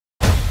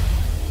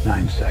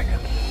9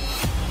 seconds.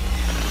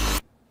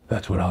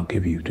 That's what I'll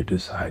give you to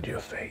decide your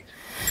fate.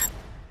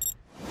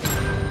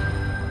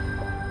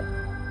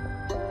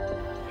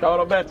 Ciao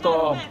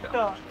Roberto!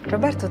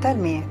 Roberto, tell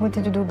me, what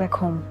did you do back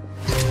home?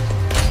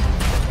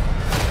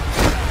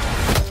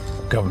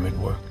 Government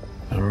work.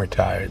 I'm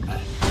retired, man.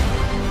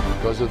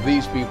 Because of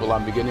these people,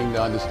 I'm beginning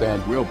to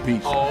understand real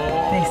peace.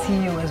 They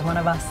see you as one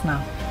of us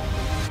now.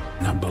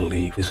 And I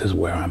believe this is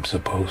where I'm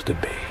supposed to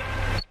be.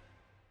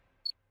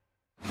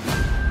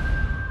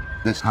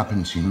 This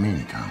happens in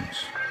many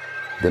towns.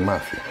 The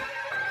mafia,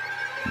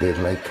 they're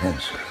like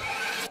cancer.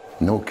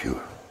 No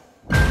cure.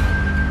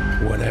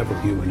 Whatever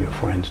you and your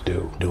friends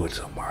do, do it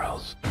somewhere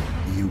else.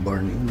 You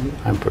burning me?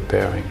 I'm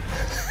preparing.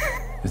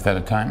 Is that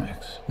a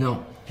Timex?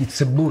 No,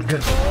 it's a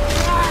burger.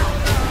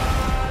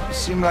 You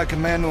seem like a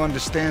man who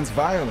understands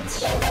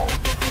violence.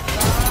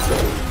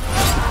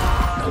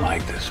 I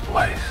like this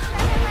place.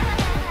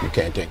 You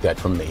can't take that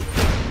from me.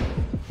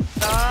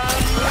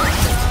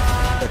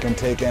 I can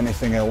take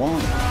anything I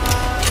want.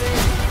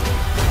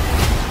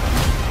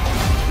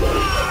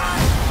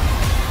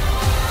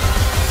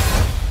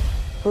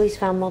 Police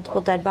found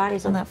multiple dead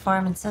bodies on that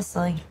farm in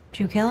Sicily. Did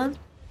you kill him?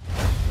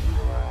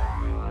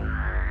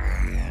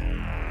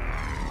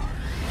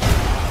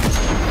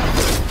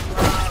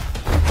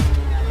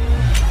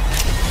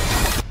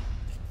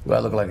 Do I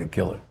look like a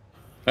killer?